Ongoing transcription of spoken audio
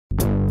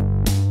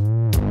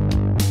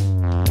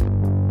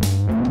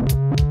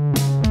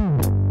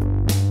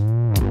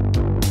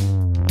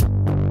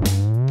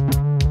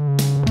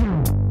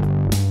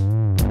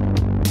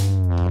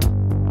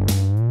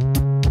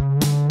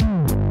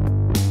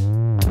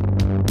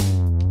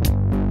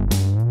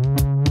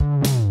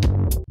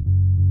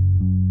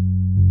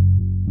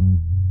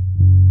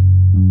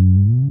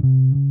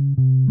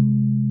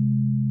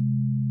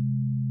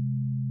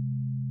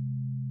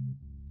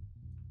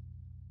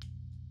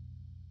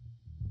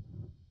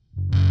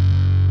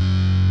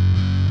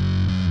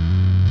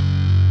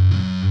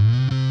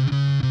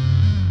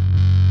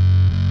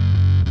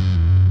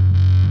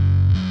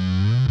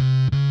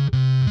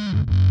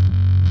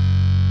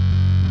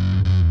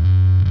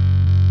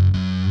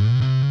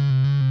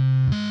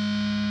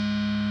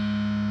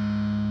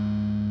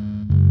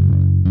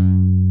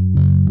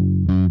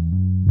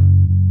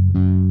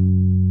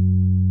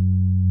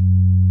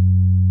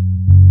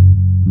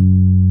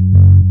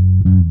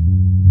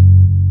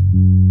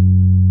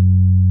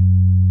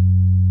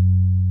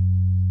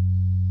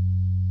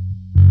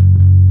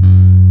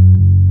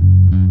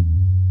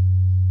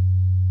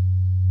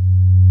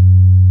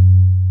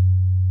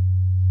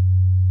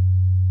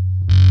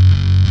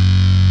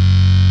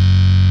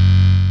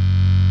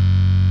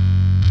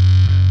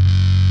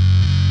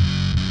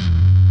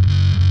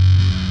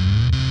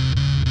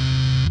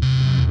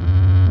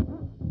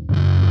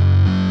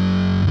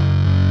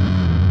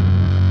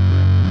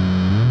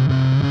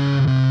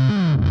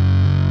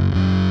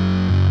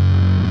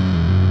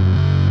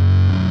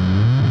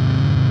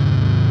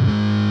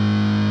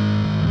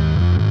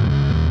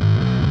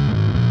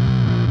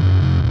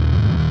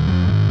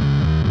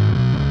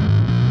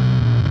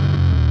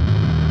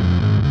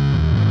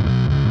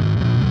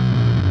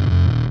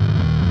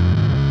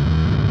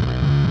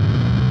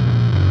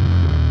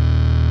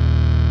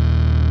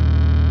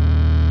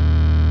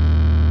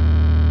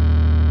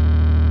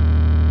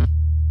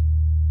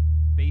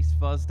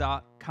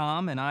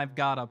fuzz.com, and I've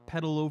got a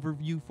pedal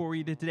overview for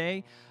you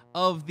today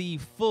of the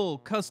full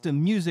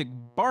custom music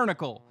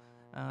Barnacle.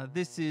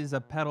 This is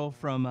a pedal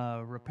from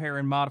a repair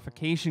and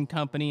modification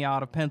company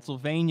out of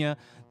Pennsylvania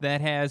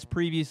that has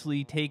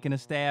previously taken a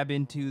stab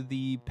into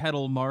the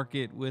pedal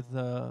market with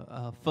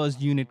a fuzz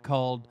unit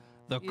called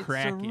the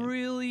Kraken. It's a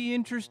really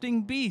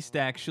interesting beast,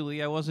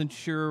 actually. I wasn't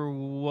sure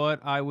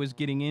what I was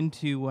getting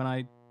into when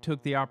I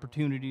took the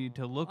opportunity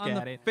to look at it.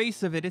 On the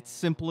face of it, it's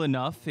simple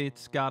enough.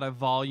 It's got a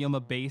volume,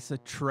 a bass, a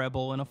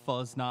treble, and a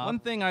fuzz knob. One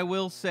thing I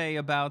will say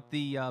about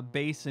the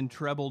bass and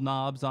treble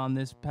knobs on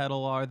this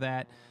pedal are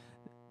that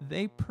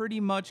they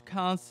pretty much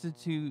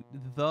constitute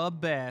the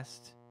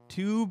best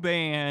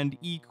two-band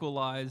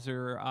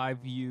equalizer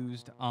I've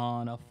used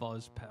on a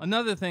fuzz pedal.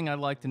 Another thing I'd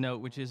like to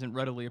note, which isn't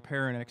readily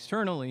apparent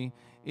externally,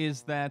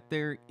 is that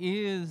there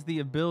is the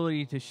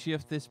ability to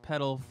shift this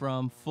pedal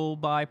from full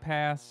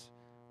bypass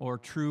or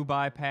true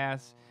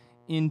bypass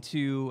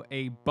into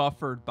a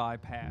buffered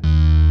bypass.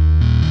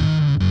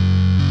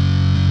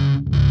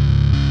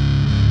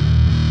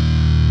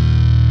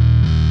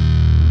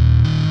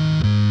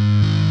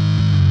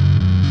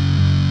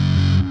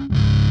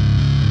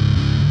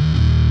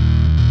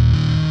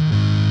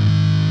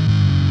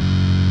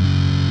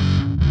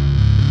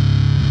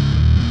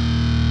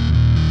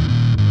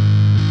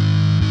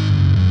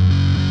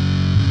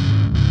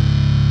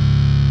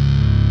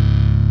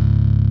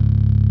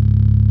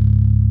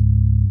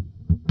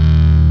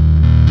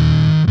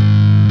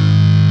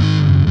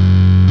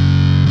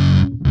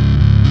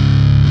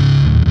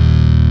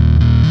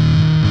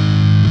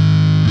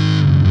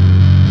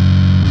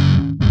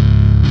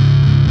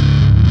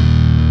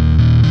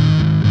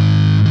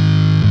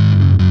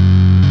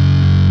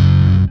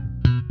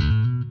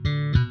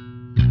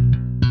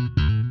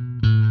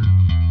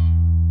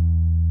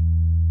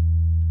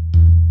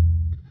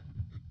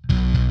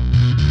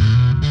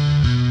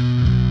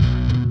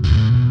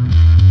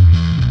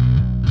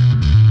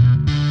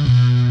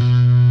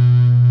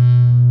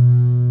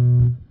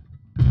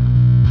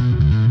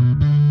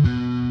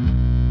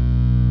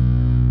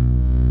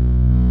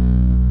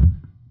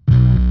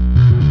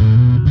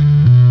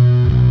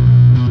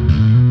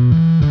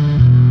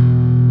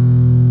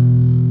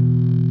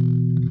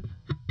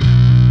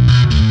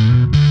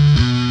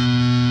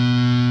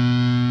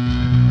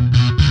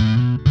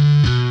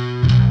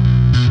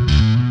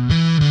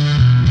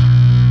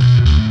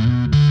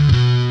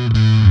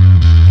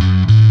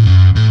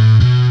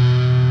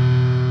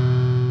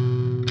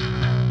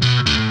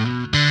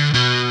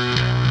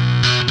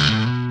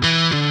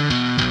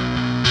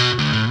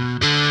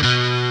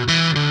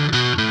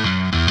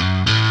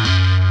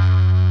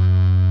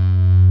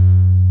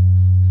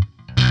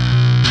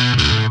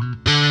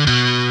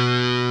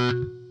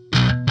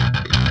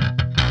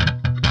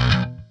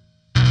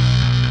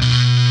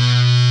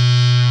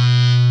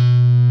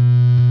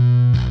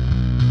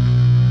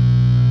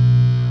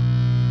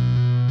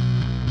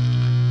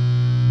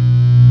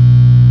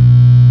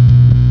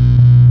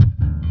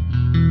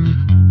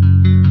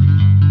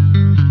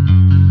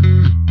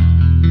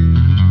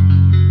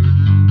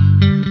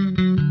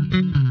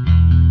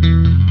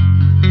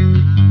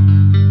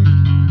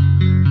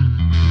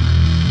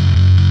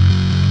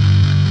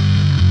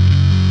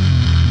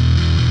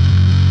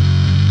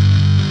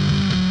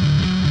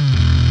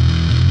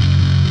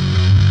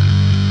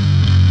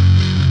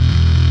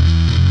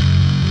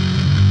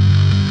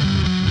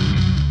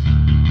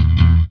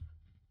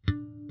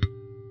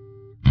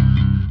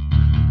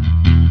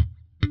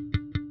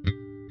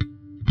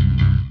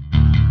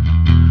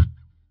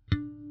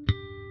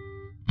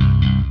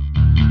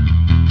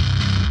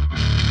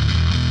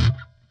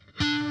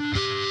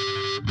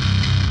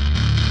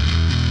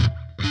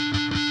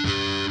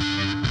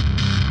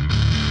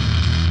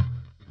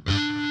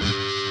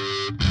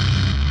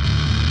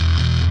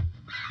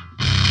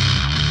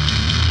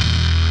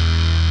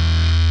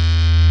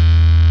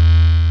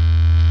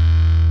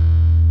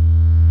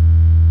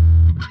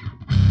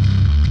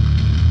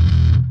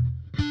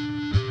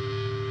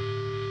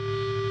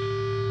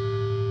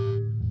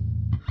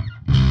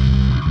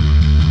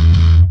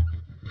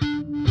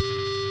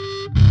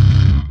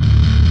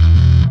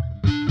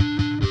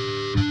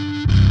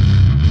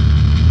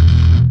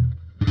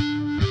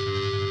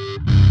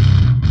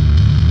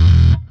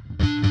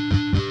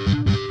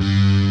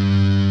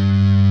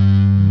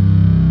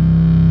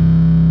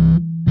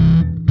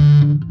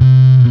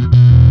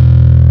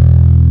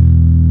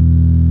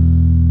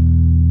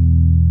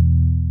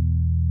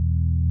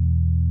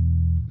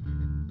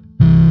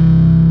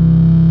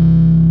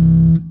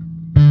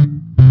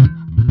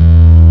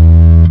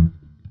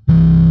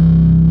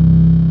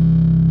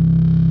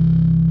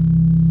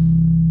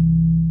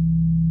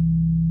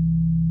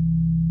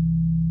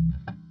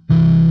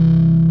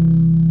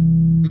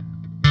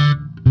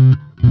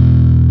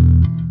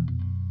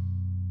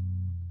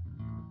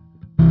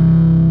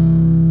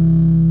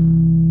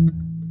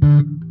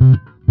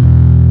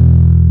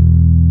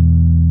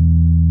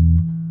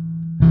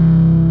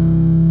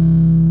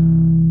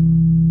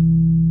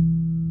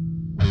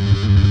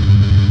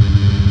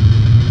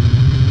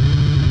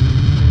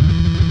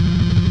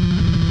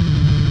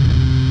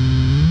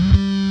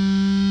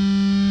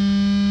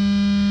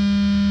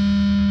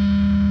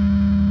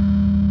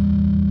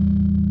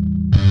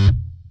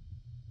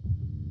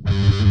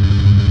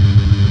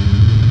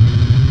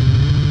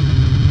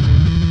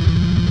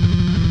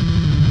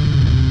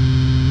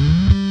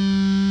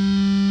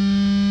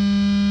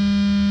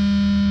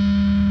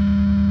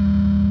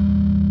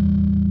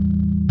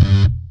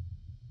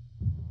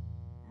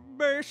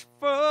 fresh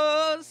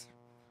fuzz.